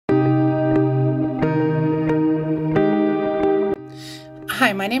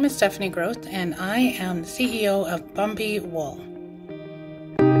Hi, my name is Stephanie Groth, and I am the CEO of Bumby Wool.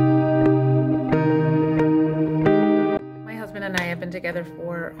 My husband and I have been together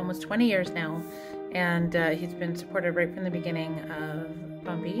for almost 20 years now, and he's been supportive right from the beginning of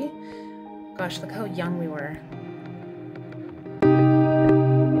Bumby. Gosh, look how young we were.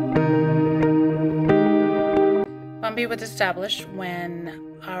 Bumby was established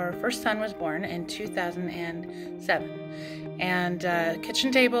when our first son was born in 2007. And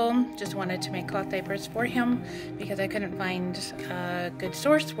kitchen table, just wanted to make cloth diapers for him because I couldn't find a good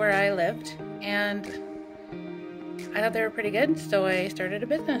source where I lived, and I thought they were pretty good, so I started a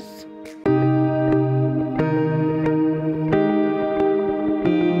business.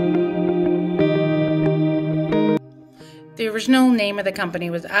 The original name of the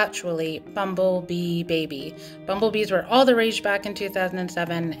company was actually Bumblebee Baby. Bumblebees were all the rage back in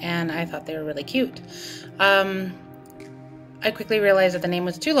 2007, and I thought they were really cute. I quickly realized that the name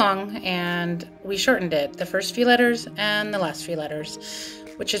was too long, and we shortened it, the first few letters and the last few letters,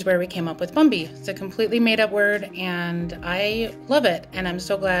 which is where we came up with Bumby. It's a completely made-up word, and I love it, and I'm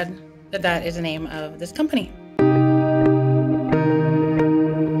so glad that that is the name of this company.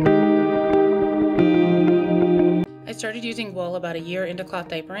 I started using wool about a year into cloth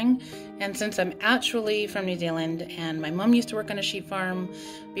diapering, and since I'm actually from New Zealand and my mom used to work on a sheep farm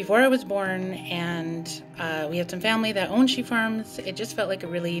before I was born, and we had some family that owned sheep farms, it just felt like a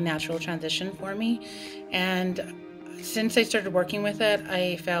really natural transition for me. And since I started working with it,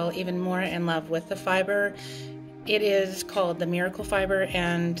 I fell even more in love with the fiber. It is called the miracle fiber,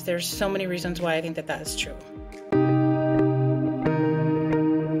 and there's so many reasons why I think that that is true.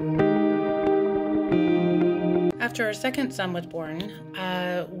 After our second son was born,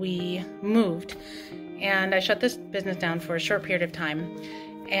 we moved, and I shut this business down for a short period of time,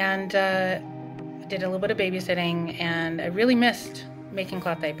 and did a little bit of babysitting, and I really missed making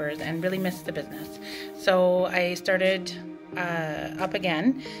cloth diapers and really missed the business. So I started up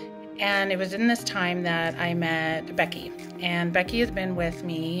again, and it was in this time that I met Becky, and Becky has been with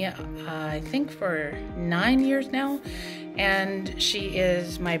me I think for 9 years now, and she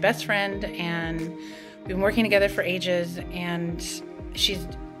is my best friend, and we've been working together for ages, and she's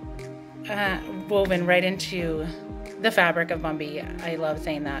woven right into the fabric of Bumby. I love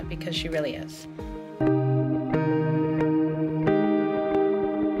saying that because she really is.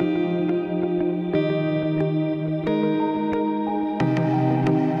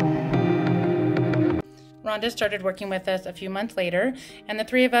 Rhonda started working with us a few months later, and the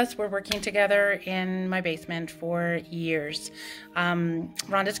three of us were working together in my basement for years.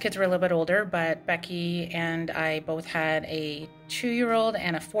 Rhonda's kids were a little bit older, but Becky and I both had a 2-year-old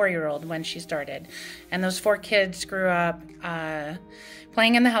and a 4-year-old when she started. And those 4 kids grew up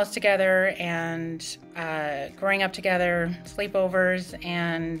playing in the house together and growing up together, sleepovers,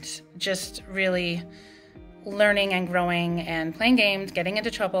 and just really learning and growing and playing games, getting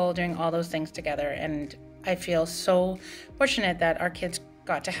into trouble, doing all those things together. And I feel so fortunate that our kids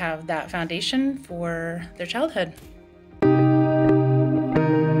got to have that foundation for their childhood.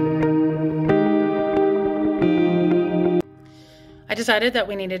 I decided that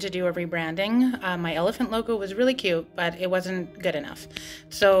we needed to do a rebranding. My elephant logo was really cute, but it wasn't good enough.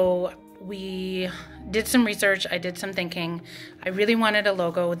 So we did some research, I did some thinking. I really wanted a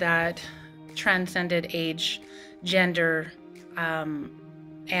logo that transcended age, gender,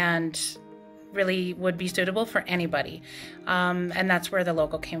 and really would be suitable for anybody. And that's where the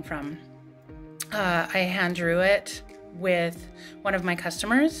logo came from. I hand drew it with one of my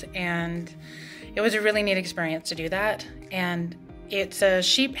customers, and it was a really neat experience to do that. And it's a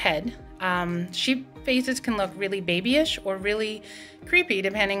sheep head. Sheep faces can look really babyish or really creepy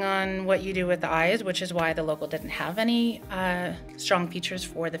depending on what you do with the eyes, which is why the logo didn't have any strong features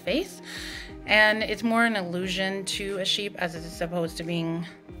for the face. And it's more an allusion to a sheep as opposed to being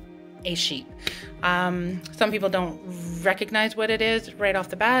a sheep. Some people don't recognize what it is right off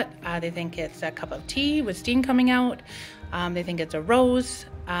the bat. They think it's a cup of tea with steam coming out. They think it's a rose.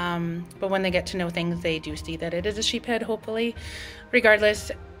 But when they get to know things, they do see that it is a sheep head, hopefully.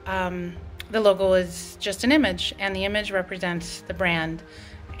 Regardless, the logo is just an image, and the image represents the brand.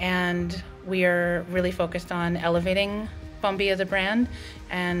 And we are really focused on elevating Bumby as a brand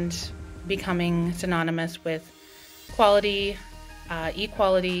and becoming synonymous with quality,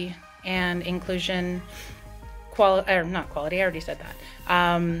 equality, and inclusion. Not quality, I already said that.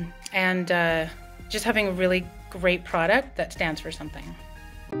 And just having a really great product that stands for something.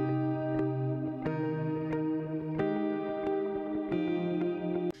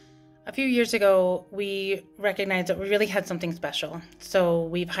 A few years ago, we recognized that we really had something special. So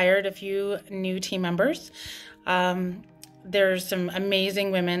we've hired a few new team members. there's some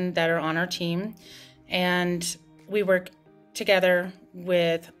amazing women that are on our team, and we work together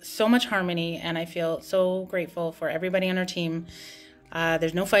with so much harmony, and I feel so grateful for everybody on our team.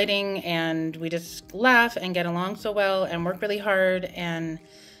 There's no fighting, and we just laugh and get along so well and work really hard, and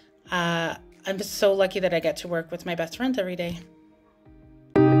I'm just so lucky that I get to work with my best friends every day.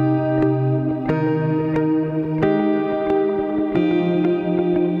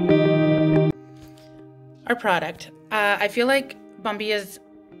 Our product. I feel like Bumby is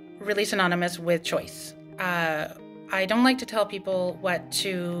really synonymous with choice. I don't like to tell people what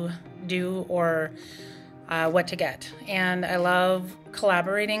to do or what to get. And I love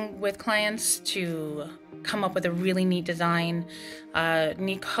collaborating with clients to come up with a really neat design,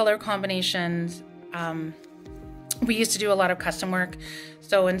 neat color combinations. We used to do a lot of custom work.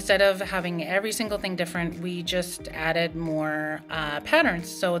 So instead of having every single thing different, we just added more patterns.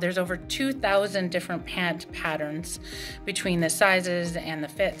 So there's over 2,000 different pant patterns between the sizes and the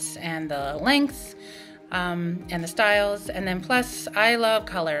fits and the lengths and the styles. And then plus, I love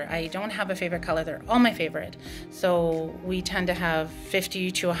color. I don't have a favorite color. They're all my favorite. So we tend to have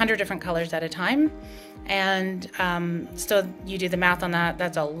 50 to 100 different colors at a time. And so you do the math on that,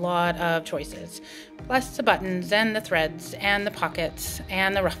 that's a lot of choices. Plus the buttons and the threads and the pockets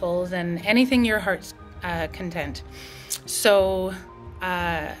and the ruffles and anything your heart's content. So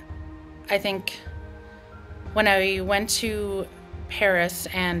I think when I went to Paris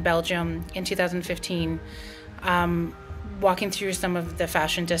and Belgium in 2015, walking through some of the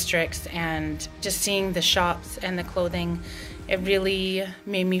fashion districts and just seeing the shops and the clothing, it really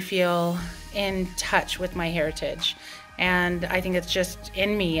made me feel in touch with my heritage. And I think it's just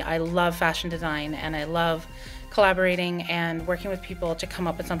in me. I love fashion design, and I love collaborating and working with people to come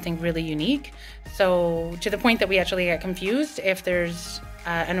up with something really unique. So to the point that we actually get confused if there's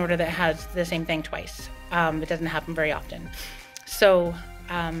an order that has the same thing twice. It doesn't happen very often. So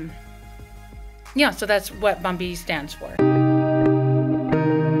yeah, so that's what Bumby stands for.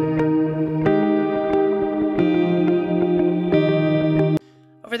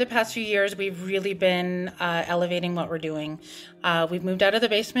 Over the past few years, we've really been elevating what we're doing. We've moved out of the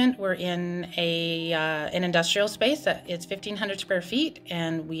basement. We're in an industrial space that is 1,500 square feet,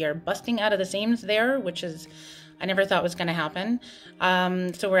 and we are busting out of the seams there, which is, I never thought was going to happen.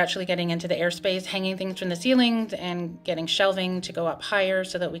 So we're actually getting into the airspace, hanging things from the ceilings and getting shelving to go up higher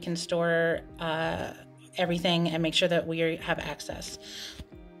so that we can store everything and make sure that we have access.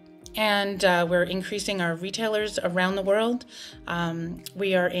 And we're increasing our retailers around the world.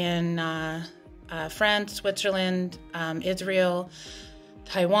 We are in France, Switzerland, Israel,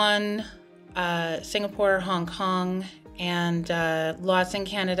 Taiwan, Singapore, Hong Kong, and lots in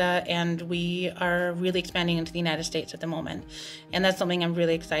Canada, and we are really expanding into the United States at the moment. And that's something I'm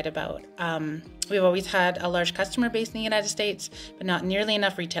really excited about. We've always had a large customer base in the United States, but not nearly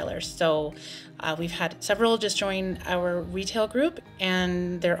enough retailers. So we've had several just join our retail group,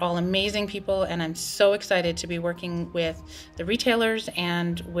 and they're all amazing people, and I'm so excited to be working with the retailers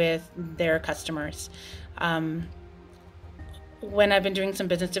and with their customers. When I've been doing some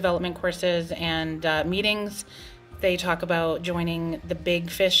business development courses and meetings, they talk about joining the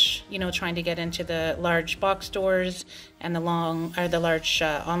big fish, you know, trying to get into the large box stores and the large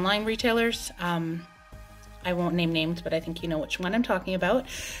online retailers. I won't name names, but I think you know which one I'm talking about,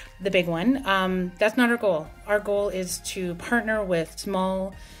 the big one. That's not our goal. Our goal is to partner with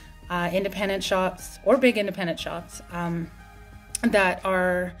small independent shops or big independent shops that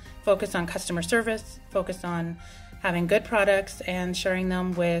are focused on customer service, focused on having good products and sharing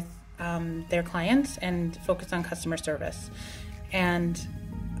them with their clients, and focus on customer service. And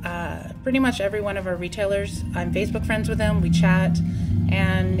pretty much every one of our retailers, I'm Facebook friends with them, we chat,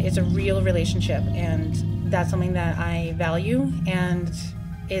 and it's a real relationship, and that's something that I value, and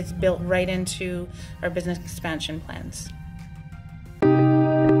it's built right into our business expansion plans.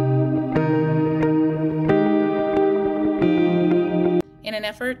 In an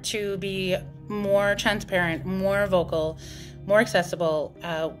effort to be more transparent, more vocal, more accessible,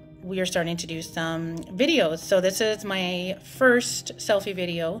 we are starting to do some videos. So this is my first selfie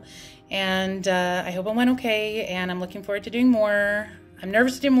video, and I hope it went okay, and I'm looking forward to doing more. I'm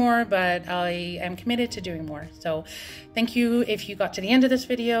nervous to do more, but I am committed to doing more. So thank you if you got to the end of this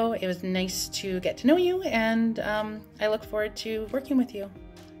video. It was nice to get to know you, and I look forward to working with you.